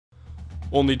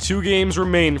Only 2 games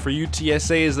remain for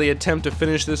UTSA as they attempt to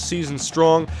finish this season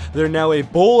strong. They're now a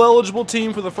bowl-eligible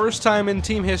team for the first time in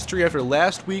team history after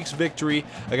last week's victory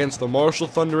against the Marshall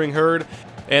Thundering Herd.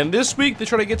 And this week, they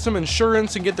try to get some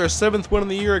insurance and get their 7th win of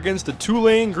the year against the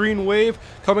Tulane Green Wave,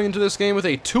 coming into this game with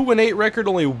a 2-8 record,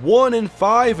 only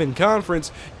 1-5 in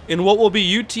conference, in what will be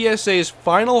UTSA's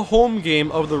final home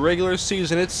game of the regular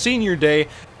season. It's senior day,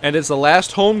 and it's the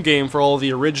last home game for all of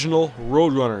the original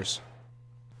Roadrunners.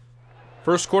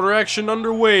 First quarter action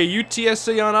underway.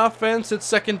 UTSA on offense. It's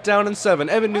 2nd down and 7.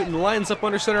 Evan Newton lines up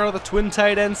under center out of the twin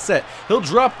tight end set. He'll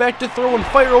drop back to throw and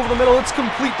fire over the middle. It's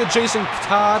complete to Jason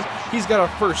Todd. He's got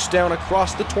a first down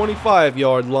across the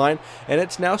 25-yard line, and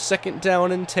it's now 2nd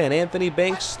down and 10. Anthony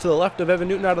Banks to the left of Evan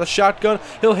Newton out of the shotgun.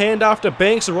 He'll hand off to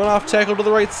Banks and run off tackle to the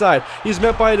right side. He's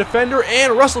met by a defender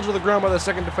and wrestled to the ground by the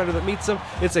second defender that meets him.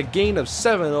 It's a gain of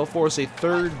 7. It'll force a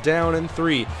 3rd down and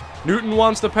 3. Newton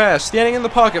wants the pass, standing in the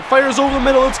pocket, fires over the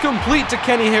middle, it's complete to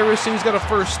Kenny Harrison. He's got a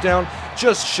first down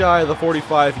just shy of the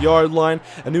 45-yard line.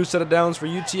 A new set of downs for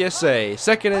UTSA.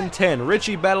 2nd and 10,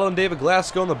 Richie Battle and David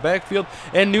Glasgow in the backfield,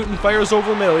 and Newton fires over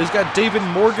the middle. He's got David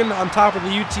Morgan on top of the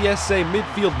UTSA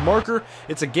midfield marker.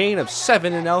 It's a gain of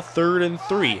 7 and now 3rd and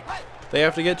 3. They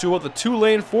have to get to about the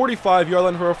Tulane 45-yard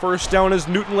line for a first down as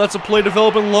Newton lets a play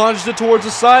develop and launches it towards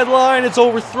the sideline. It's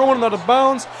overthrown and out of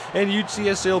bounds, and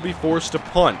UTSA will be forced to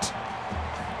punt.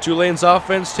 Tulane's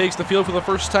offense takes the field for the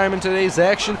first time in today's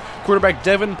action. Quarterback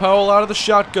Devin Powell out of the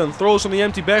shotgun, throws from the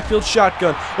empty backfield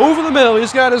shotgun. Over the middle,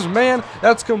 he's got his man.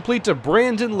 That's complete to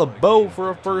Brandon LeBeau for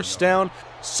a first down.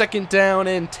 2nd down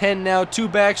and 10 now. 2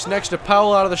 backs next to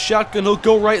Powell out of the shotgun. He'll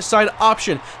go right side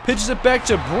option. Pitches it back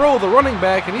to Bro, the running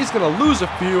back, and he's going to lose a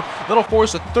few. That'll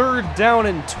force a 3rd down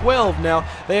and 12 now.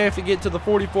 They have to get to the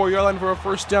 44-yard line for a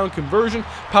first down conversion.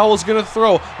 Powell's going to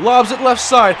throw. Lobs it left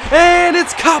side. And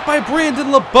it's caught by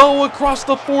Brandon LeBeau across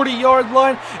the 40-yard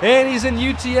line. And he's in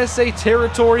UTSA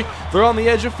territory. They're on the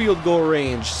edge of field goal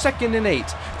range. 2nd and 8.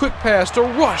 Quick pass to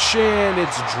Rush, and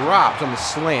it's dropped on the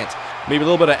slant. Maybe a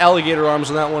little bit of alligator arms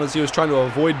on that one as he was trying to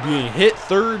avoid being hit.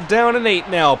 3rd down and 8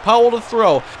 now. Powell to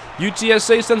throw.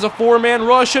 UTSA sends a 4-man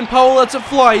rush, and Powell lets it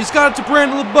fly. He's got it to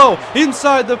Brandon LeBeau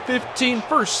inside the 15.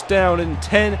 First down and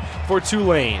 10 for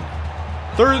Tulane.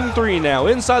 3rd and 3 now,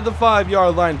 inside the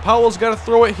 5-yard line. Powell's got to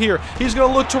throw it here. He's going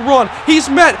to look to run. He's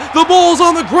met. The ball's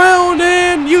on the ground,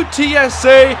 and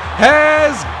UTSA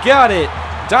has got it.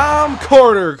 Dom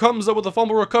Carter comes up with a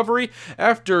fumble recovery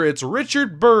after it's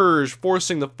Richard Burge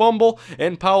forcing the fumble,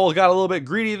 and Powell got a little bit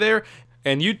greedy there,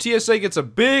 and UTSA gets a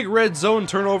big red zone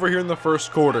turnover here in the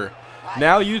first quarter.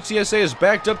 Now UTSA is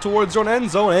backed up towards their own end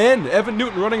zone, and Evan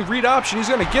Newton running read option. He's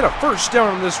going to get a first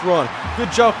down on this run.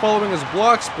 Good job following his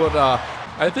blocks, but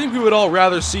I think we would all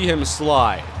rather see him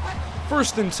slide.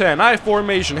 1st and 10, I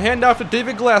formation, handoff to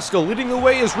David Glasgow. Leading the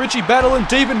way is Richie Battle and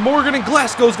David Morgan, and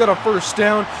Glasgow's got a first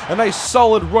down. A nice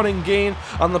solid running gain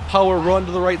on the power run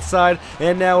to the right side.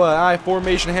 And now I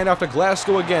formation, handoff to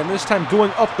Glasgow again, this time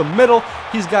going up the middle.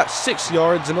 He's got 6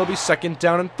 yards, and it'll be 2nd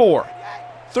down and 4.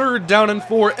 3rd down and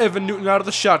 4, Evan Newton out of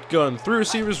the shotgun. 3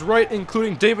 receivers right,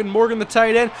 including David Morgan, the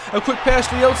tight end. A quick pass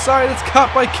to the outside. It's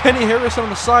caught by Kenny Harrison on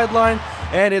the sideline,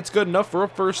 and it's good enough for a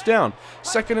first down.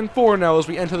 2nd and 4 now as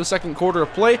we enter the 2nd quarter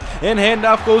of play, and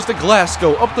handoff goes to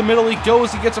Glasgow. Up the middle he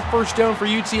goes. He gets a first down for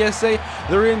UTSA.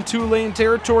 They're in Tulane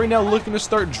territory now, looking to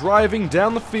start driving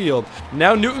down the field.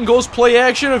 Now Newton goes play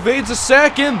action, evades a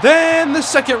sack, and then the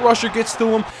 2nd rusher gets to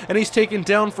him, and he's taken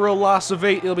down for a loss of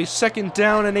 8. It'll be 2nd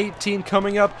down and 18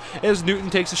 coming up as Newton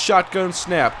takes a shotgun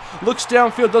snap. Looks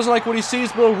downfield, doesn't like what he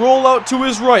sees, but he'll roll out to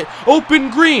his right.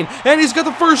 Open green, and he's got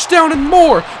the first down and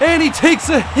more, and he takes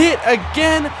a hit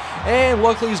again, and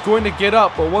luckily he's going to get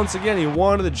up, but once again he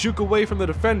wanted to juke away from the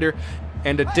defender,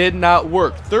 and it did not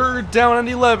work. 3rd down and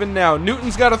 11 now.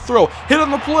 Newton's got to throw. Hit on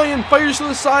the play and fires to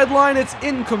the sideline. It's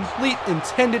incomplete,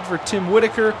 intended for Tim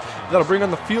Whitaker. That'll bring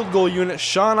on the field goal unit,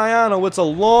 Sean Iano. It's a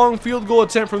long field goal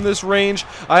attempt from this range.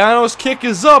 Iano's kick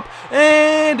is up,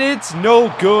 and it's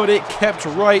no good. It kept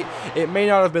right. It may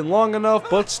not have been long enough,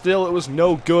 but still it was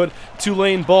no good.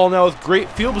 Tulane ball now with great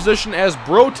field position as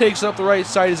Bro takes up the right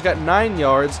side. He's got 9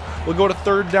 yards. We'll go to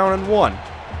 3rd down and 1.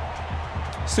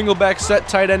 Single back set,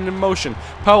 tight end in motion.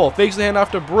 Powell fakes the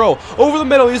handoff to Bro. Over the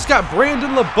middle, he's got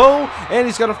Brandon LeBeau, and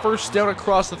he's got a first down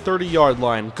across the 30-yard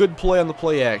line. Good play on the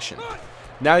play action.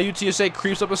 Now UTSA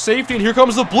creeps up a safety, and here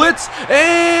comes the blitz,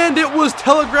 and it was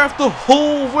telegraphed the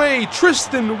whole way.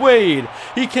 Tristan Wade,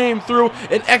 he came through,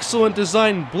 an excellent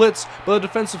design blitz by the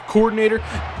defensive coordinator.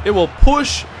 It will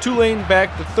push Tulane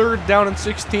back to 3rd down and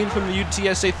 16 from the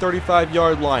UTSA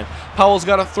 35-yard line. Powell's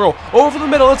got a throw over the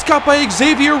middle. It's caught by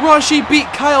Xavier Rush. He beat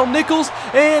Kyle Nichols,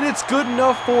 and it's good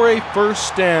enough for a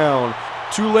first down.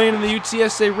 Tulane in the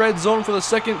UTSA red zone for the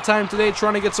second time today,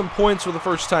 trying to get some points for the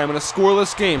first time in a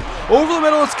scoreless game. Over the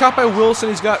middle, it's caught by Wilson.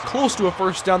 He's got close to a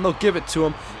first down. They'll give it to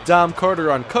him. Dom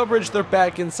Carter on coverage. They're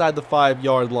back inside the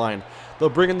 5-yard line. They'll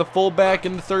bring in the fullback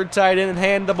and the third tight end and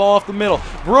hand the ball off the middle.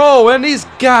 Bro, and he's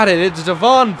got it. It's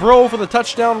Devon Bro for the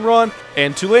touchdown run.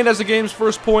 And Tulane has the game's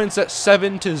first points at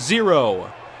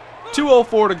 7-0.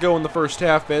 2:04 to go in the first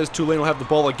half as Tulane will have the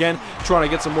ball again, trying to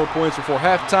get some more points before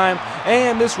halftime.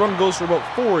 And this run goes for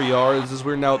about 4 yards as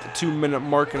we're now at the 2-minute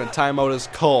mark and a timeout is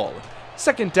called.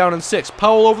 Second down and 6.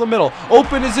 Powell over the middle.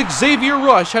 Open is Xavier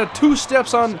Rush. Had 2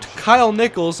 steps on Kyle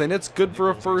Nichols, and it's good for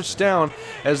a first down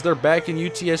as they're back in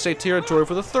UTSA territory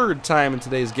for the 3rd time in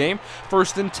today's game.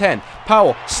 1st and 10.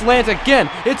 Powell, slant again.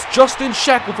 It's Justin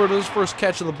Shackelford with his first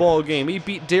catch of the ball game. He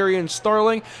beat Darian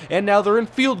Starling, and now they're in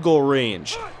field goal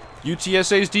range.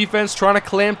 UTSA's defense trying to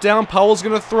clamp down. Powell's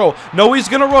going to throw. No, he's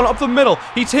going to run up the middle.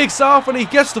 He takes off and he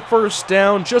gets the first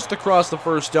down just across the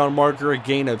first down marker, a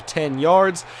gain of 10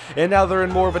 yards. And now they're in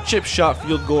more of a chip shot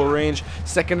field goal range.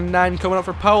 2nd and 9 coming up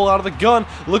for Powell out of the gun.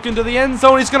 Looking to the end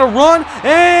zone. He's going to run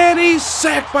and he's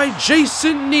sacked by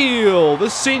Jason Neal.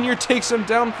 The senior takes him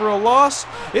down for a loss.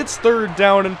 It's 3rd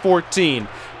down and 14.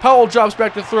 Powell drops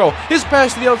back to throw. His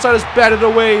pass to the outside is batted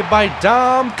away by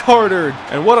Dom Carter.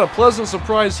 And what a pleasant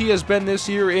surprise he has been this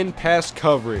year in pass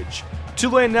coverage.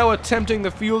 Tulane now attempting the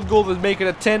field goal to make it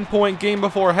a 10-point game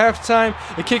before halftime.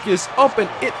 The kick is up and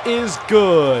it is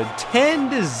good.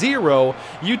 10-0.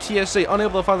 UTSA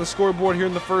unable to find the scoreboard here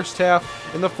in the first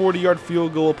half, and the 40-yard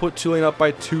field goal will put Tulane up by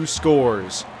 2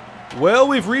 scores. Well,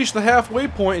 we've reached the halfway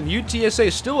point, and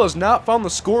UTSA still has not found the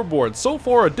scoreboard. So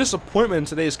far, a disappointment in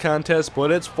today's contest,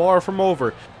 but it's far from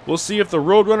over. We'll see if the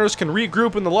Roadrunners can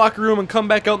regroup in the locker room and come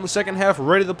back out in the second half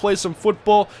ready to play some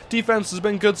football. Defense has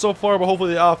been good so far, but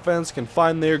hopefully the offense can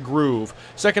find their groove.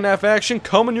 Second half action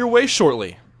coming your way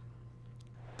shortly.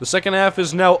 The second half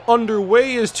is now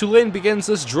underway as Tulane begins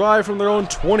this drive from their own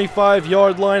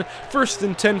 25-yard line. 1st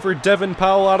and 10 for Devin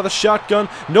Powell out of the shotgun.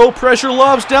 No pressure,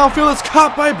 lobs downfield. It's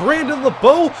caught by Brandon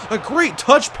LeBeau. A great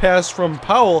touch pass from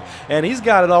Powell, and he's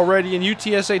got it already in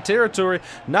UTSA territory.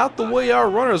 Not the way our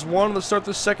runners wanted to start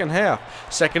the second half.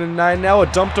 2nd and 9 now,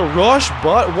 a dump to Rush,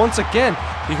 but once again,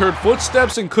 he heard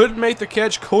footsteps and couldn't make the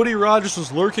catch. Cody Rogers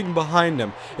was lurking behind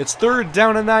him. It's 3rd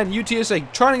down and 9.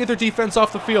 UTSA trying to get their defense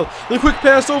off the field. The quick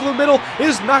pass over the middle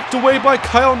is knocked away by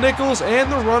Kyle Nichols,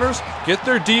 and the runners get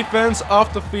their defense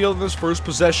off the field in this first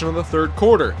possession of the 3rd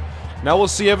quarter. Now we'll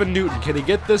see Evan Newton. Can he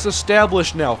get this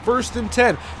established now? 1st and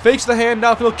 10. Fakes the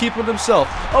handoff. He'll keep it himself.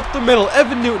 Up the middle.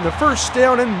 Evan Newton, a first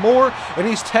down and more. And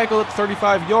he's tackled at the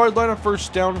 35-yard line. A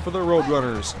first down for the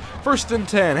Roadrunners. 1st and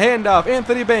 10. Handoff.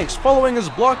 Anthony Banks following his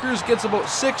blockers. Gets about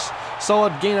 6.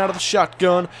 Solid gain out of the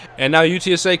shotgun. And now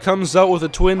UTSA comes out with a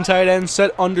twin tight end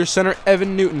set under center.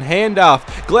 Evan Newton.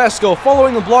 Handoff. Glasgow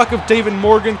following the block of David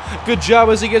Morgan. Good job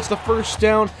as he gets the first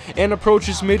down and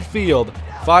approaches midfield.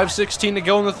 5:16 to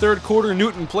go in the 3rd quarter.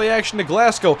 Newton, play action to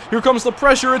Glasgow. Here comes the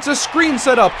pressure. It's a screen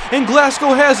setup, and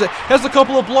Glasgow has it. Has a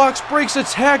couple of blocks, breaks a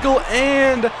tackle,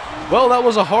 and, well, that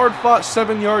was a hard-fought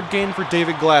 7-yard gain for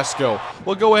David Glasgow.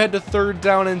 We'll go ahead to 3rd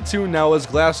down and 2 now as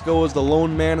Glasgow is the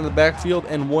lone man in the backfield,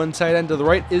 and one tight end to the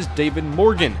right is David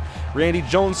Morgan. Randy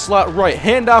Jones slot right.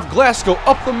 Handoff Glasgow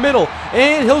up the middle,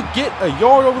 and he'll get a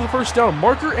yard over the first down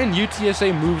marker, and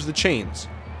UTSA moves the chains.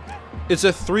 It's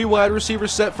a 3 wide receiver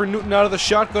set for Newton out of the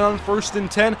shotgun on 1st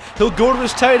and 10. He'll go to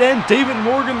his tight end, David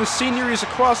Morgan, the senior. He's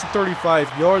across the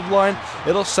 35-yard line.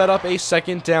 It'll set up a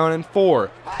 2nd down and 4.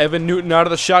 Evan Newton out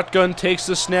of the shotgun takes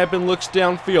the snap and looks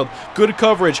downfield. Good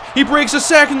coverage. He breaks a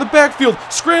sack in the backfield.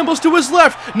 Scrambles to his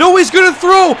left. No, he's going to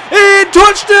throw. And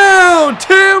touchdown!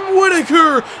 Tim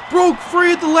Whitaker broke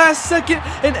free at the last second,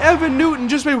 and Evan Newton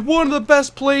just made one of the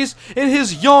best plays in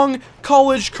his young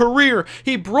college career.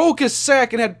 He broke his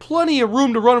sack and had plenty of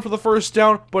room to run for the first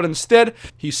down, but instead,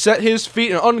 he set his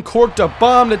feet and uncorked a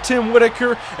bomb to Tim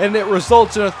Whitaker, and it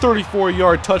results in a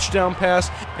 34-yard touchdown pass.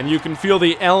 And you can feel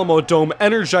the Alamo Dome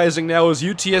energizing now as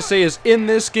UTSA is in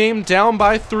this game down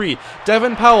by 3.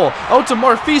 Devin Powell out to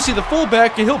Marfisi, the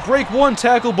fullback, and he'll break 1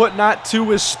 tackle, but not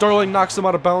 2 as Starling knocks him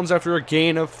out of bounds after a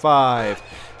gain of 5.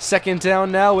 2nd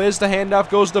down now as the handoff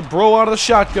goes to Bro out of the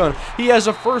shotgun. He has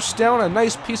a first down, a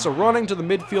nice piece of running to the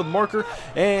midfield marker,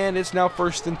 and it's now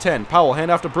 1st and 10. Powell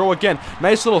handoff to Bro again.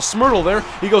 Nice little smurtle there.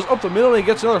 He goes up the middle and he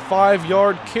gets another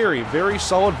 5-yard carry. Very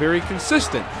solid, very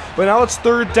consistent. But now it's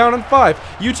 3rd down and 5.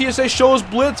 UTSA shows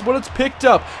blitz, but it's picked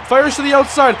up. Fires to the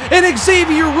outside, and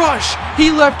Xavier Rush! He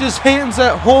left his hands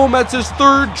at home. That's his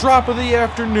 3rd drop of the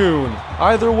afternoon.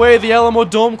 Either way, the Alamo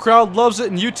Dome crowd loves it,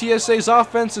 and UTSA's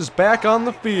offense is back on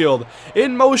the field.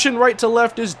 In motion, right to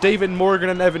left is David Morgan,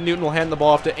 and Evan Newton will hand the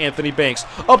ball off to Anthony Banks.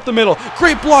 Up the middle,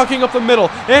 great blocking up the middle,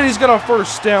 and he's got a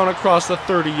first down across the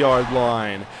 30-yard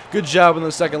line. Good job in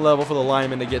the second level for the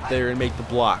lineman to get there and make the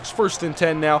blocks. 1st and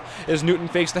 10 now as Newton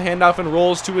fakes the handoff and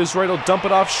rolls to his right. He'll dump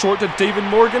it off short to David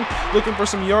Morgan, looking for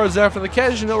some yards after the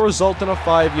catch, and it'll result in a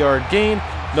 5-yard gain.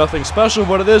 Nothing special,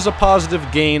 but it is a positive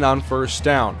gain on 1st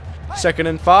down. 2nd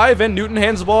and 5, and Newton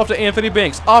hands the ball off to Anthony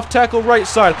Banks. Off tackle right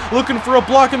side, looking for a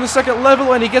block in the second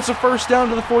level, and he gets a first down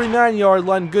to the 49-yard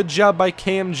line. Good job by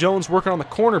Cam Jones working on the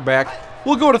cornerback.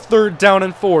 We'll go to 3rd down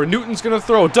and 4. Newton's going to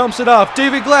throw, dumps it off.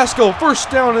 David Glasgow,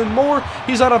 1st down and more.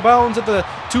 He's out of bounds at the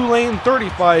Tulane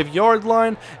 35-yard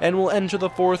line, and we'll enter the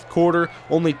 4th quarter.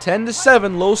 Only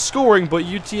 10-7, low scoring, but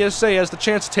UTSA has the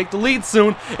chance to take the lead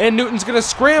soon, and Newton's going to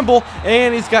scramble,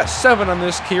 and he's got 7 on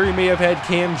this carry. May have had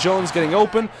Cam Jones getting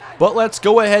open, but let's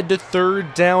go ahead to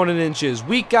 3rd down and inches.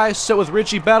 Weak guy set with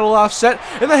Richie Battle offset,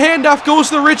 and the handoff goes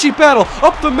to Richie Battle.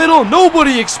 Up the middle,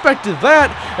 nobody expected that,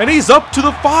 and he's up to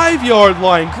the 5-yard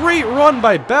line. Great run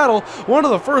by Battle, one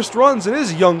of the first runs in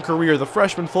his young career. The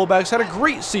freshman fullback's had a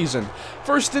great season.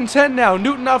 1st and 10 now,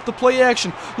 Newton off the play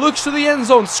action, looks to the end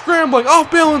zone, scrambling, off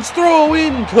balance, throw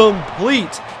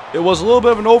incomplete. It was a little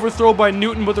bit of an overthrow by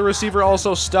Newton, but the receiver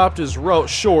also stopped his route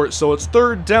short, so it's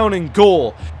 3rd down and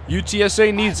goal.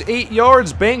 UTSA needs 8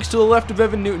 yards. Banks to the left of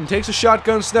Evan Newton takes a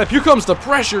shotgun snap. Here comes the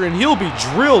pressure, and he'll be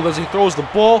drilled as he throws the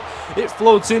ball. It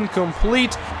floats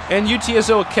incomplete, and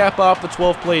UTSA will cap off the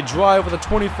 12-play drive with a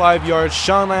 25-yard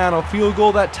Sean Lionel field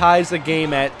goal that ties the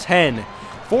game at 10.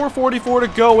 4:44 to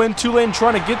go, and Tulane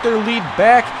trying to get their lead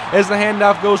back as the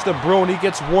handoff goes to Bro, and he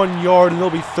gets 1 yard, and it'll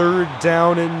be 3rd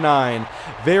down and 9.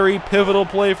 Very pivotal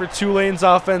play for Tulane's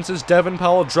offense as Devin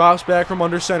Powell drops back from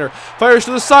under center. Fires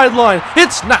to the sideline.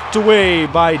 It's knocked away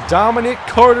by Dominic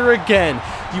Carter again.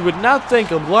 You would not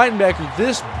think a linebacker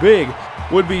this big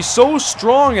would be so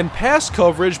strong in pass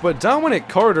coverage, but Dominic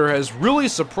Carter has really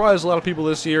surprised a lot of people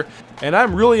this year, and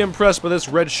I'm really impressed by this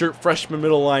redshirt freshman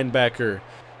middle linebacker.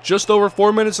 Just over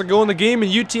 4 minutes to go in the game,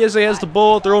 and UTSA has the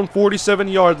ball at their own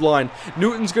 47-yard line.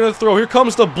 Newton's going to throw. Here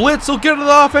comes the blitz. He'll get it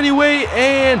off anyway,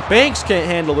 and Banks can't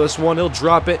handle this one. He'll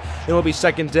drop it, and it'll be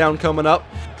 2nd down coming up.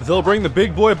 They'll bring the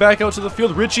big boy back out to the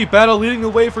field. Richie Battle leading the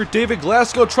way for David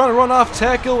Glasgow, trying to run off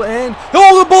tackle, and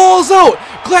oh, the ball's out!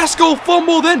 Glasgow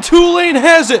fumble, then Tulane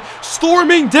has it.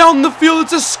 Storming down the field,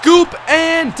 it's a scoop,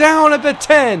 and down at the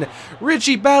 10.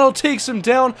 Richie Battle takes him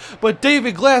down, but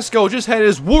David Glasgow just had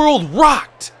his world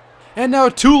rocked. And now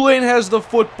Tulane has the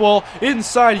football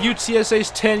inside UTSA's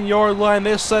 10-yard line.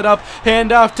 They set up,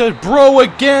 handoff to Bro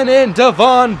again, and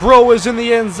Devon Bro is in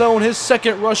the end zone. His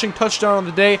 2nd rushing touchdown of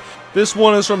the day. This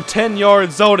one is from 10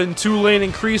 yards out, and Tulane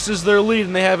increases their lead,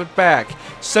 and they have it back.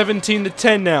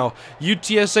 17-10 now.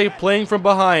 UTSA playing from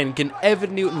behind. Can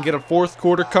Evan Newton get a 4th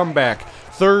quarter comeback?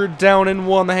 3rd down and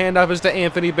 1. The handoff is to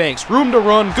Anthony Banks. Room to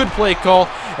run. Good play call.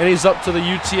 And he's up to the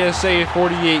UTSA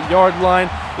 48-yard line.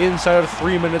 Inside of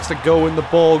 3 minutes to go in the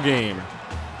ball game.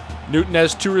 Newton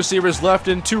has 2 receivers left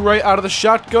and 2 right out of the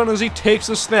shotgun as he takes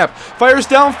the snap. Fires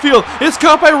downfield. It's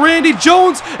caught by Randy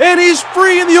Jones, and he's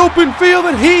free in the open field,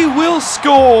 and he will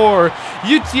score.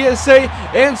 UTSA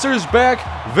answers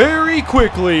back very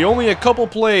quickly. Only a couple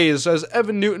plays as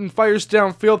Evan Newton fires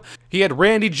downfield. He had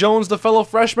Randy Jones, the fellow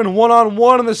freshman,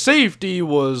 one-on-one, and the safety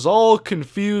was all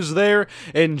confused there.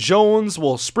 And Jones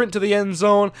will sprint to the end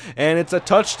zone, and it's a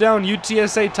touchdown.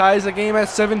 UTSA ties the game at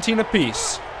 17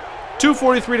 apiece.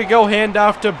 2:43 to go,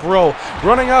 handoff to Bro.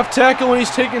 Running off tackle, and he's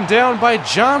taken down by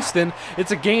Johnston. It's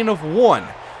a gain of 1.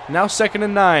 Now 2nd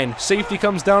and 9. Safety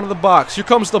comes down to the box. Here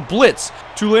comes the blitz.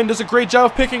 Tulane does a great job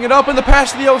of picking it up, and the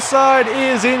pass to the outside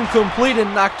is incomplete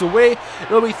and knocked away.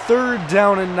 It'll be 3rd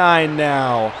down and 9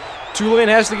 now. Tulane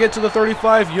has to get to the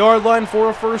 35-yard line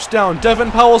for a 1st down. Devin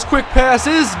Powell's quick pass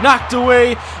is knocked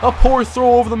away. A poor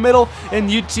throw over the middle, and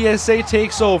UTSA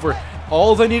takes over.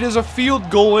 All they need is a field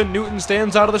goal, and Newton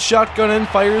stands out of the shotgun and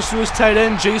fires to his tight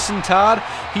end, Jason Todd.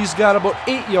 He's got about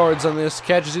 8 yards on this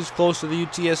catch as he's close to the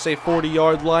UTSA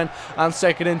 40-yard line. On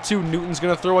 2nd and 2, Newton's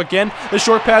going to throw again. The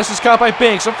short pass is caught by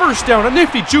Banks. A 1st down, a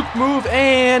nifty juke move,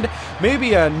 and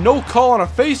maybe a no call on a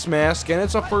face mask, and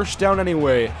it's a 1st down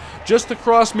anyway. Just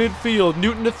across midfield,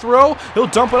 Newton to throw. He'll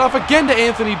dump it off again to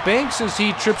Anthony Banks as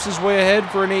he trips his way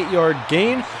ahead for an 8-yard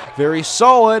gain. Very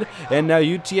solid, and now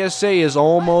UTSA is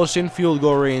almost in field field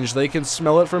goal range. They can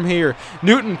smell it from here.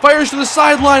 Newton fires to the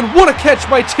sideline. What a catch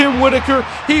by Tim Whitaker.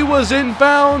 He was in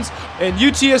bounds. And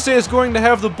UTSA is going to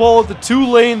have the ball at the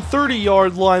Tulane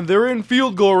 30-yard line. They're in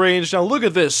field goal range. Now look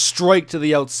at this strike to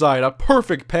the outside. A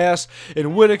perfect pass.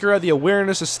 And Whitaker had the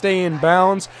awareness to stay in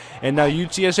bounds. And now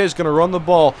UTSA is going to run the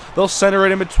ball. They'll center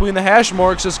it in between the hash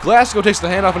marks as Glasgow takes the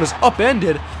handoff and is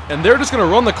upended. And they're just going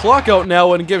to run the clock out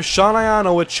now and give Sean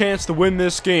Iano a chance to win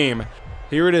this game.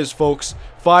 Here it is, folks.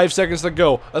 5 seconds to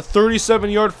go. A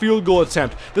 37-yard field goal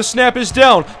attempt. The snap is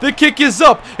down. The kick is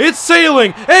up. It's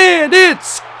sailing. And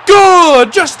it's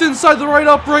good! Just inside the right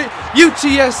upright.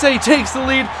 UTSA takes the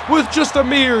lead with just a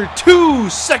mere 2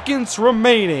 seconds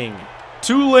remaining.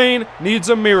 Tulane needs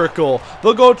a miracle.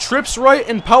 They'll go trips right,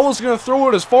 and Powell's going to throw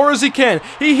it as far as he can.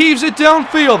 He heaves it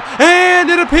downfield,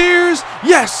 and it appears,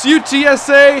 yes,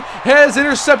 UTSA has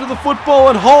intercepted the football,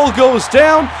 and Hall goes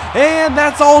down, and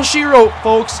that's all she wrote,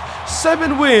 folks.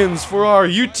 7 wins for our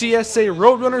UTSA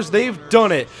Roadrunners. They've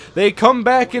done it. They come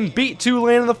back and beat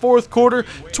Tulane in the 4th quarter,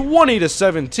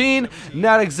 20-17.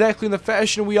 Not exactly in the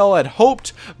fashion we all had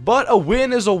hoped, but a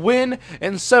win is a win,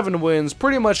 and 7 wins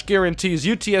pretty much guarantees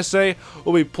UTSA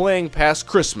will be playing past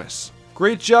Christmas.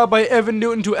 Great job by Evan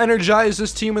Newton to energize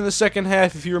this team in the second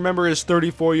half. If you remember his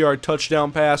 34-yard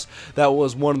touchdown pass, that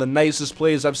was one of the nicest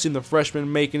plays I've seen the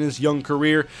freshman make in his young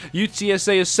career.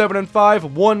 UTSA is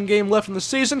 7-5, 1 game left in the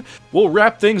season. We'll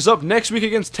wrap things up next week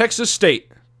against Texas State.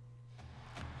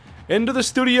 Into the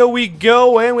studio we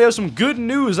go, and we have some good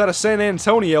news out of San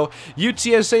Antonio.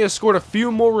 UTSA has scored a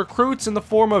few more recruits in the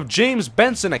form of James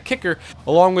Benson, a kicker,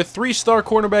 along with 3-star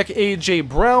cornerback A.J.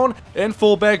 Brown and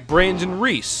fullback Brandon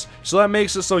Reese. So that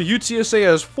makes it so UTSA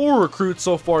has 4 recruits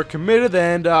so far committed,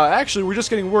 and actually we're just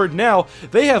getting word now,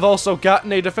 they have also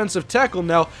gotten a defensive tackle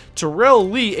now. Terrell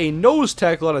Lee, a nose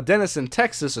tackle out of Denison,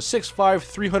 Texas, a 6'5",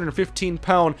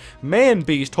 315-pound man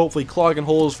beast, hopefully clogging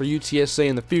holes for UTSA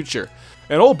in the future.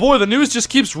 And oh boy, the news just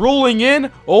keeps rolling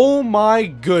in. Oh my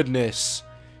goodness.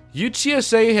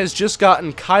 UTSA has just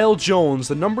gotten Kyle Jones,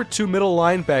 the number 2 middle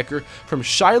linebacker from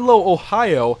Shiloh,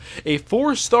 Ohio, a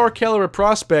 4-star caliber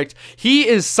prospect. He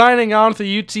is signing on to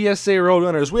the UTSA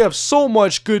Roadrunners. We have so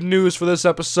much good news for this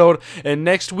episode, and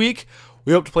next week,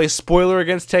 we hope to play spoiler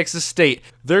against Texas State.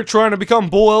 They're trying to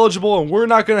become bowl eligible, and we're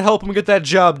not going to help them get that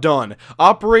job done.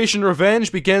 Operation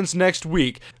Revenge begins next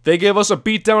week. They gave us a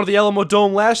beatdown at the Alamo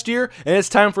Dome last year, and it's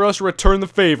time for us to return the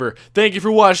favor. Thank you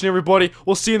for watching, everybody.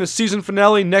 We'll see you in the season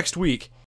finale next week.